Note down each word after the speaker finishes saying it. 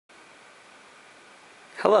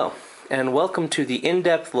Hello, and welcome to the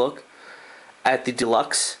in-depth look at the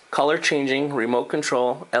deluxe color changing remote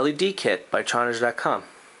control LED kit by Charnage.com.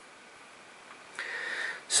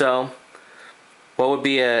 So, what would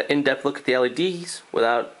be an in-depth look at the LEDs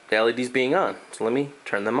without the LEDs being on? So let me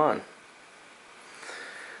turn them on.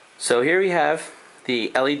 So here we have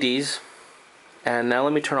the LEDs, and now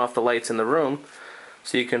let me turn off the lights in the room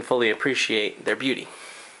so you can fully appreciate their beauty.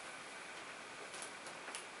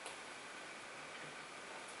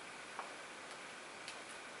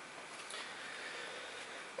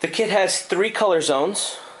 The kit has 3 color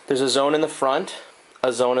zones. There's a zone in the front,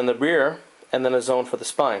 a zone in the rear, and then a zone for the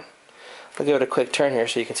spine. I'll give it a quick turn here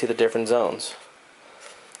so you can see the different zones.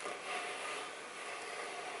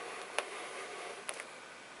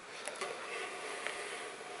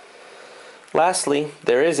 Lastly,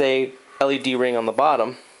 there is a LED ring on the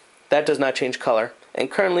bottom. That does not change color, and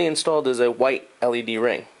currently installed is a white LED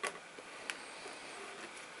ring.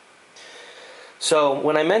 So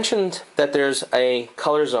when I mentioned that there's a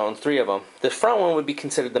color zone, 3 of them, the front one would be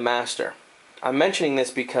considered the master. I'm mentioning this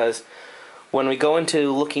because when we go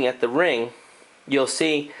into looking at the ring, you'll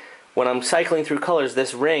see when I'm cycling through colors,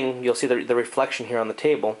 this ring, you'll see the reflection here on the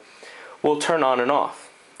table, will turn on and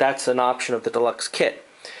off. That's an option of the deluxe kit.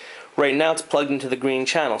 Right now it's plugged into the green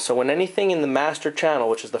channel, so when anything in the master channel,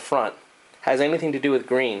 which is the front, has anything to do with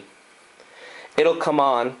green, it'll come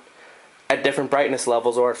on at different brightness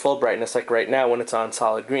levels or at full brightness, like right now when it's on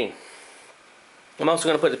solid green. I'm also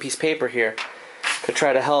going to put a piece of paper here to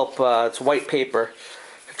try to help, it's white paper,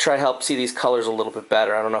 to try to help see these colors a little bit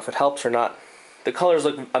better. I don't know if it helps or not. The colors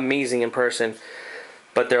look amazing in person,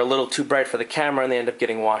 but they're a little too bright for the camera and they end up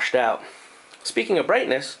getting washed out. Speaking of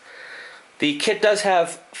brightness, the kit does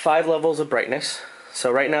have 5 levels of brightness.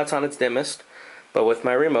 So right now it's on its dimmest, but with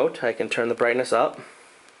my remote I can turn the brightness up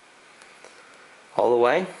all the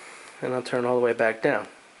way, and I'll turn all the way back down.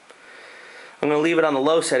 I'm going to leave it on the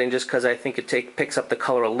low setting just because I think it picks up the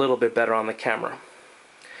color a little bit better on the camera.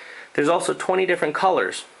 There's also 20 different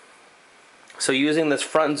colors. So using this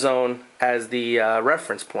front zone as the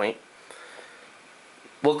reference point,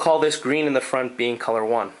 we'll call this green in the front being color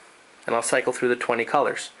 1. And I'll cycle through the 20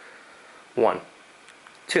 colors. 1,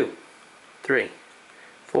 2, 3,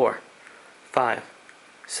 4, 5,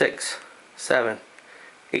 6, 7,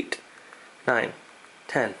 8, 9,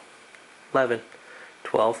 10, 11,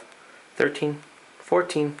 12, 13,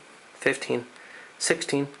 14, 15,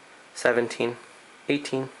 16, 17,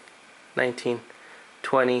 18, 19,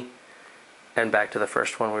 20, and back to the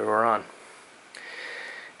first one we were on.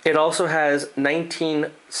 It also has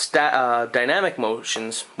 19 dynamic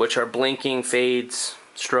motions, which are blinking, fades,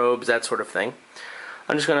 strobes, that sort of thing.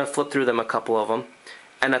 I'm just going to flip through them, a couple of them.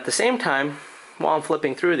 And at the same time, while I'm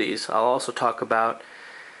flipping through these, I'll also talk about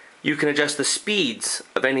you can adjust the speeds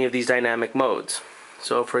of any of these dynamic modes.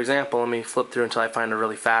 So for example, let me flip through until I find a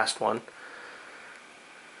really fast one.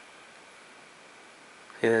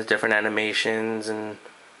 And there's different animations and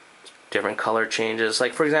different color changes.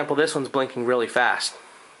 Like for example, this one's blinking really fast.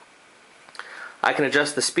 I can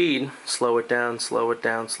adjust the speed, slow it down, slow it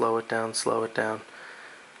down, slow it down, slow it down,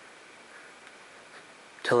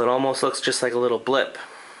 till it almost looks just like a little blip.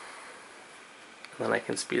 And then I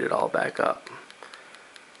can speed it all back up,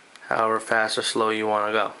 however fast or slow you want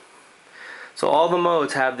to go. So all the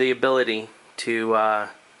modes have the ability to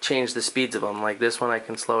change the speeds of them. Like this one I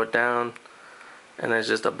can slow it down and there's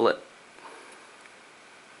just a blip.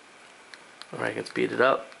 Or I can speed it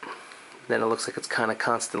up, then it looks like it's kind of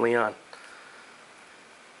constantly on.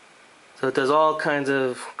 So it does all kinds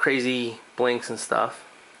of crazy blinks and stuff.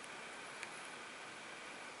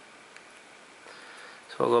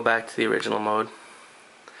 So we'll go back to the original mode.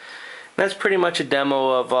 That's pretty much a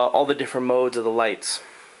demo of all the different modes of the lights.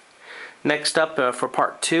 Next up, for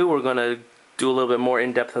part 2, we're going to do a little bit more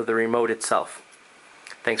in depth of the remote itself.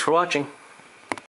 Thanks for watching.